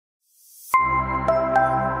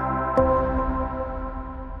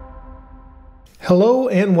Hello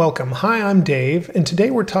and welcome. Hi, I'm Dave, and today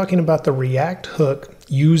we're talking about the React hook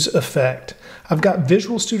useEffect. I've got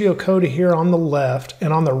Visual Studio Code here on the left,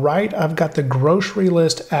 and on the right I've got the grocery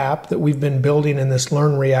list app that we've been building in this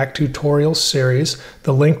Learn React tutorial series.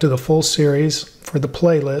 The link to the full series for the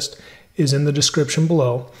playlist is in the description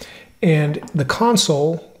below. And the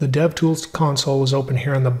console, the DevTools console, is open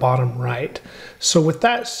here on the bottom right. So with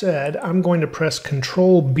that said, I'm going to press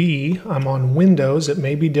Control B. I'm on Windows. It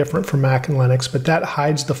may be different for Mac and Linux, but that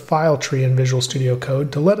hides the file tree in Visual Studio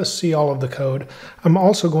Code to let us see all of the code. I'm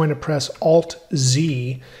also going to press Alt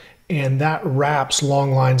Z, and that wraps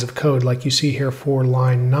long lines of code like you see here for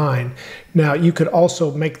line 9. Now you could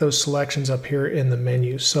also make those selections up here in the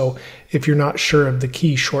menu. So if you're not sure of the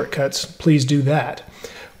key shortcuts, please do that.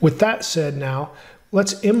 With that said, now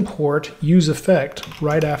let's import useEffect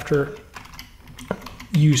right after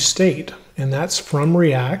useState, and that's from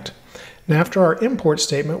React. And after our import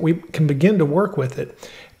statement, we can begin to work with it.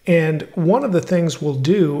 And one of the things we'll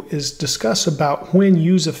do is discuss about when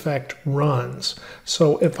useEffect runs.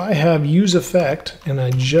 So if I have useEffect and I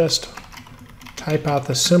just type out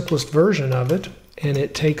the simplest version of it, and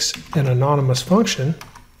it takes an anonymous function,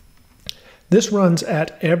 this runs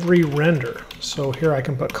at every render. So here I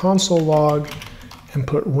can put console log and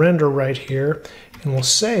put render right here, and we'll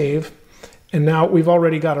save. And now we've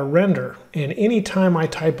already got a render. And anytime I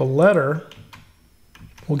type a letter,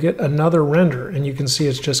 we'll get another render. And you can see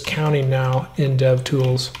it's just counting now in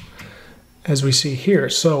DevTools as we see here.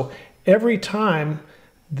 So every time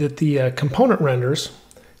that the component renders,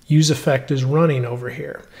 useEffect is running over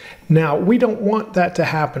here. Now, we don't want that to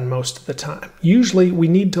happen most of the time. Usually we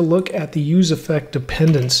need to look at the useEffect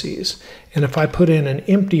dependencies. And if I put in an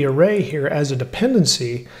empty array here as a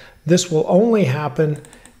dependency, this will only happen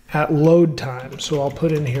at load time. So I'll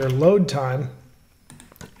put in here load time,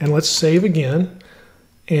 and let's save again.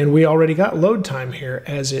 And we already got load time here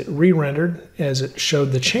as it re-rendered, as it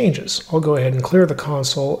showed the changes. I'll go ahead and clear the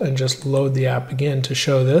console and just load the app again to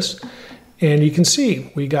show this. And you can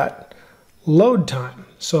see we got load time.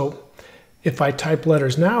 So if I type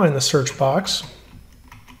letters now in the search box,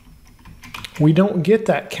 we don't get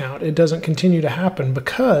that count. It doesn't continue to happen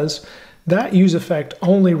because that useEffect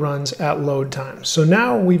only runs at load time. So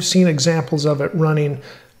now we've seen examples of it running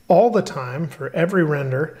all the time for every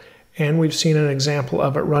render, and we've seen an example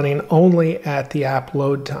of it running only at the app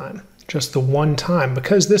load time, just the one time,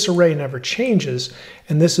 because this array never changes,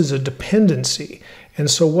 and this is a dependency. And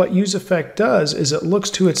so what useEffect does is it looks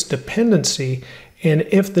to its dependency, and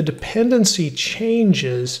if the dependency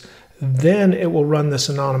changes, then it will run this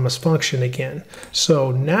anonymous function again.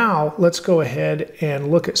 So now let's go ahead and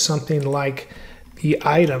look at something like the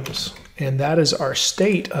items, and that is our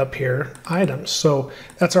state up here, items. So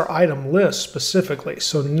that's our item list specifically.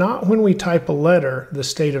 So not when we type a letter, the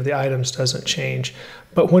state of the items doesn't change,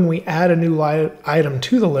 but when we add a new item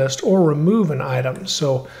to the list or remove an item.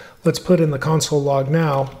 So let's put in the console log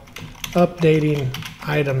now, updating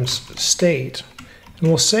items state, and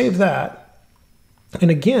we'll save that.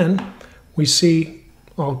 And again, we see,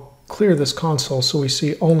 I'll clear this console so we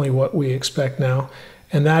see only what we expect now,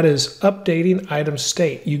 and that is updating item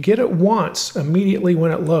state. You get it once immediately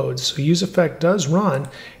when it loads. So useEffect does run,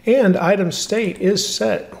 and item state is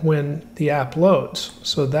set when the app loads.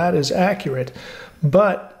 So that is accurate.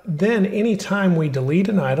 But then anytime we delete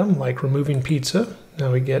an item, like removing pizza,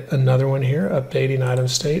 now we get another one here, updating item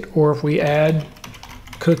state. Or if we add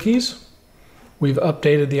cookies, we've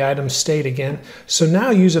updated the item state again. So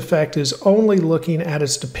now useEffect is only looking at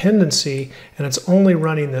its dependency, and it's only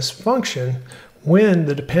running this function when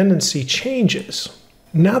the dependency changes.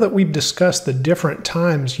 Now that we've discussed the different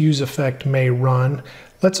times useEffect may run,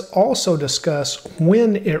 let's also discuss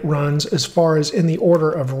when it runs as far as in the order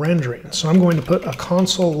of rendering. So I'm going to put a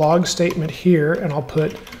console log statement here, and I'll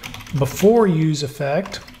put before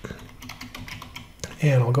useEffect,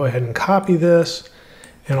 and I'll go ahead and copy this,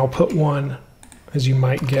 and I'll put one, as you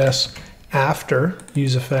might guess, after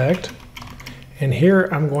useEffect. And here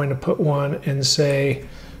I'm going to put one and say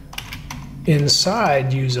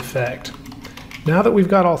inside useEffect. Now that we've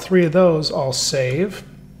got all three of those, I'll save,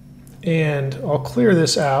 and I'll clear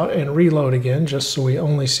this out and reload again just so we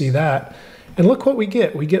only see that. And look what we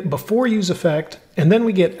get. We get before useEffect, and then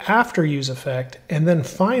we get after useEffect, and then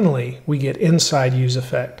finally we get inside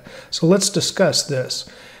useEffect. So let's discuss this.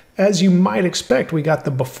 As you might expect, we got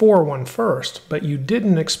the before one first, but you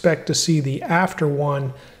didn't expect to see the after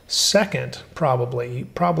one second, probably. You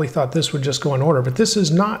probably thought this would just go in order, but this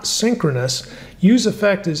is not synchronous.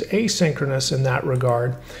 useEffect is asynchronous in that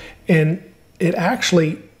regard, and it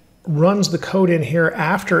actually runs the code in here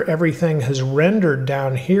after everything has rendered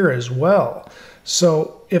down here as well.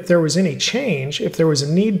 So if there was any change, if there was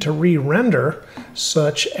a need to re-render,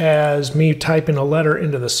 such as me typing a letter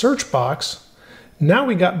into the search box, now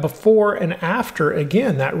we got before and after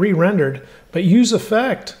again, that re-rendered, but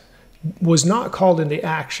useEffect was not called into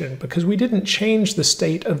action because we didn't change the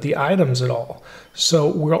state of the items at all. So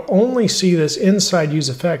we'll only see this inside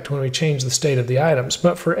useEffect when we change the state of the items.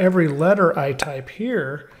 But for every letter I type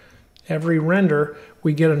here, every render,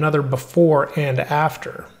 we get another before and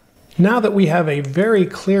after. Now that we have a very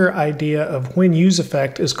clear idea of when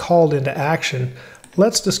useEffect is called into action,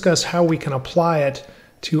 let's discuss how we can apply it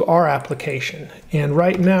to our application. And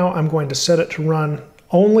right now I'm going to set it to run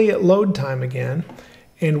only at load time again.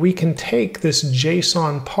 And we can take this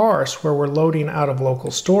JSON parse where we're loading out of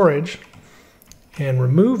local storage and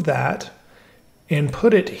remove that and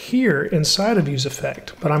put it here inside of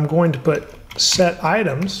useEffect. But I'm going to put set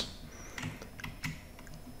items,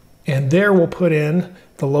 and there we'll put in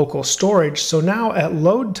the local storage. So now at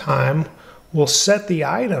load time, we'll set the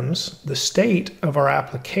items, the state of our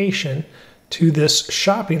application, to this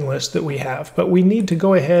shopping list that we have. But we need to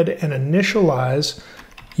go ahead and initialize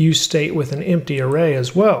useState with an empty array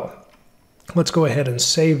as well. Let's go ahead and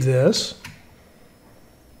save this.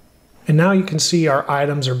 And now you can see our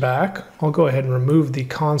items are back. I'll go ahead and remove the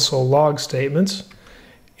console log statements.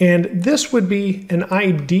 And this would be an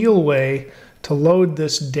ideal way to load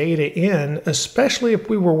this data in, especially if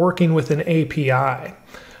we were working with an API.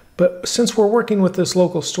 But since we're working with this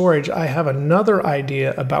local storage, I have another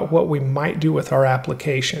idea about what we might do with our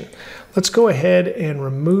application. Let's go ahead and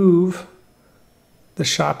remove the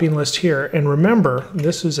shopping list here. And remember,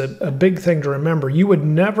 this is a big thing to remember. You would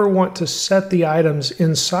never want to set the items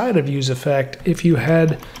inside of useEffect if you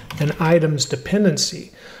had an items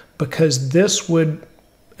dependency, because this would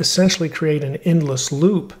essentially create an endless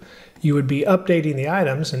loop. You would be updating the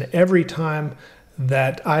items, and every time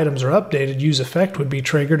that items are updated, useEffect would be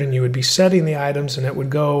triggered, and you would be setting the items, and it would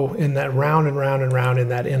go in that round and round and round in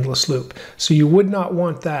that endless loop. So you would not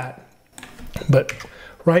want that. But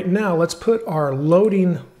right now, let's put our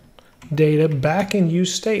loading data back in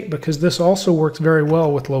useState, because this also works very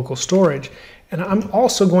well with local storage. And I'm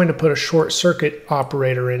also going to put a short circuit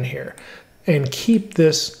operator in here and keep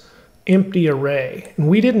this empty array. And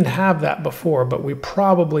we didn't have that before, but we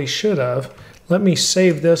probably should have. Let me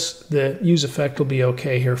save this. The useEffect will be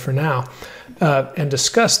okay here for now, and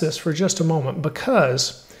discuss this for just a moment,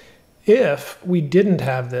 because if we didn't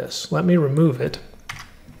have this, let me remove it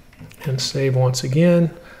and save once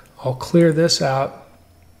again. I'll clear this out,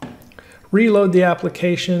 reload the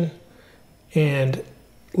application, and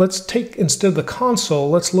let's take, instead of the console,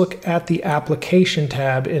 let's look at the application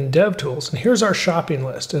tab in DevTools. And here's our shopping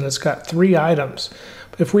list, and it's got 3 items.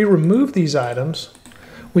 But if we remove these items,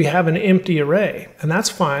 we have an empty array, and that's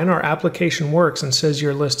fine. Our application works and says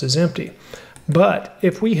your list is empty. But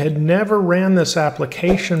if we had never ran this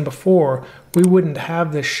application before, we wouldn't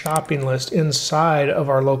have this shopping list inside of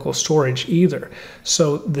our local storage either.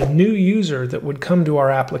 So the new user that would come to our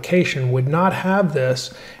application would not have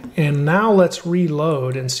this. And now let's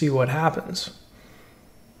reload and see what happens.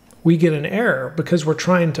 We get an error because we're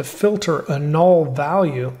trying to filter a null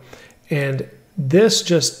value, and this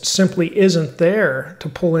just simply isn't there to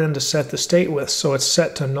pull in to set the state with, so it's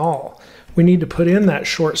set to null. We need to put in that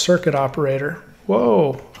short circuit operator.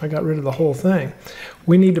 Whoa, I got rid of the whole thing.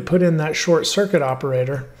 We need to put in that short circuit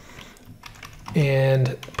operator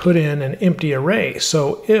and put in an empty array.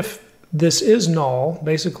 So if this is null,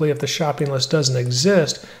 basically if the shopping list doesn't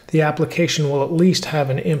exist, the application will at least have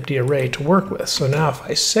an empty array to work with. So now if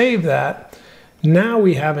I save that, now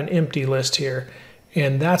we have an empty list here,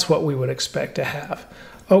 and that's what we would expect to have.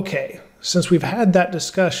 Okay, since we've had that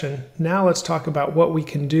discussion, now let's talk about what we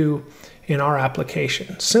can do in our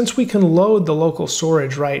application. Since we can load the local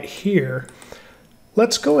storage right here,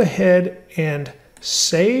 let's go ahead and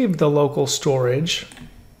save the local storage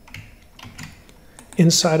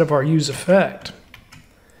inside of our useEffect.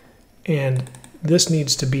 And this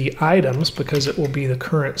needs to be items because it will be the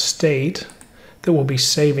current state that we'll be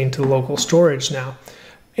saving to local storage now.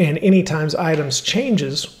 And anytime items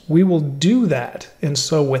changes, we will do that. And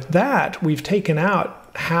so with that, we've taken out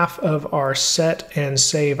half of our set and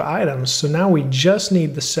save items. So now we just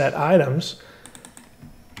need the set items.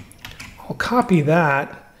 I'll copy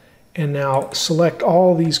that and now select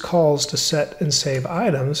all these calls to set and save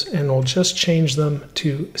items, and we'll just change them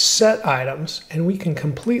to set items. And we can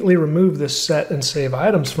completely remove this set and save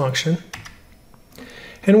items function.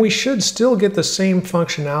 And we should still get the same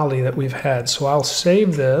functionality that we've had. So I'll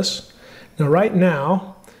save this. Now right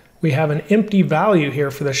now, we have an empty value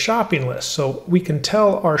here for the shopping list. So we can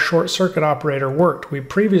tell our short circuit operator worked. We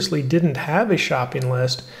previously didn't have a shopping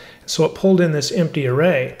list, so it pulled in this empty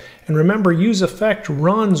array. And remember, useEffect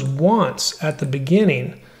runs once at the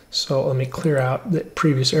beginning. So let me clear out the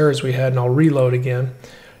previous errors we had and I'll reload again.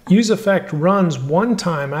 useEffect runs one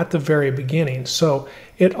time at the very beginning. So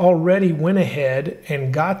it already went ahead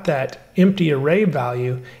and got that empty array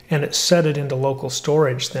value and it set it into local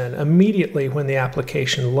storage then immediately when the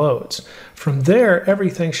application loads. From there,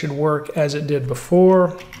 everything should work as it did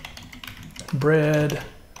before. Bread,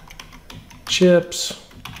 chips,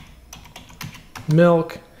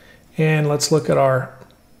 milk, and let's look at our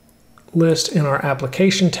list in our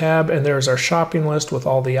application tab, and there's our shopping list with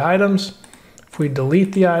all the items. If we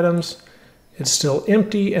delete the items, it's still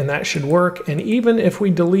empty, and that should work. And even if we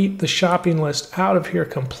delete the shopping list out of here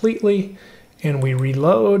completely and we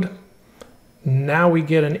reload, now we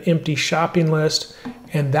get an empty shopping list,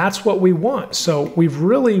 and that's what we want. So we've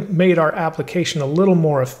really made our application a little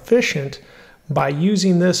more efficient by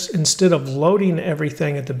using this. Instead of loading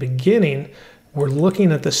everything at the beginning, we're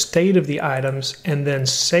looking at the state of the items and then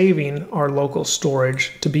saving our local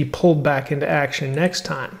storage to be pulled back into action next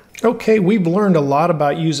time. Okay, we've learned a lot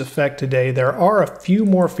about useEffect today. There are a few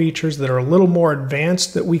more features that are a little more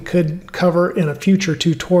advanced that we could cover in a future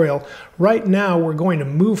tutorial. Right now, we're going to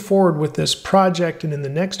move forward with this project, and in the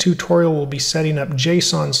next tutorial, we'll be setting up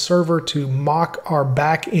JSON server to mock our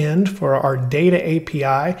back end for our data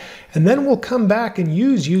API, and then we'll come back and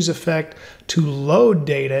use useEffect to load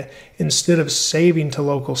data instead of saving to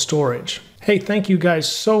local storage. Hey, thank you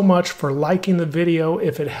guys so much for liking the video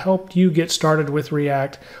if it helped you get started with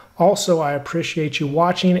React. Also, I appreciate you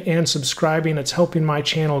watching and subscribing. It's helping my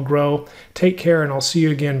channel grow. Take care, and I'll see you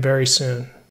again very soon.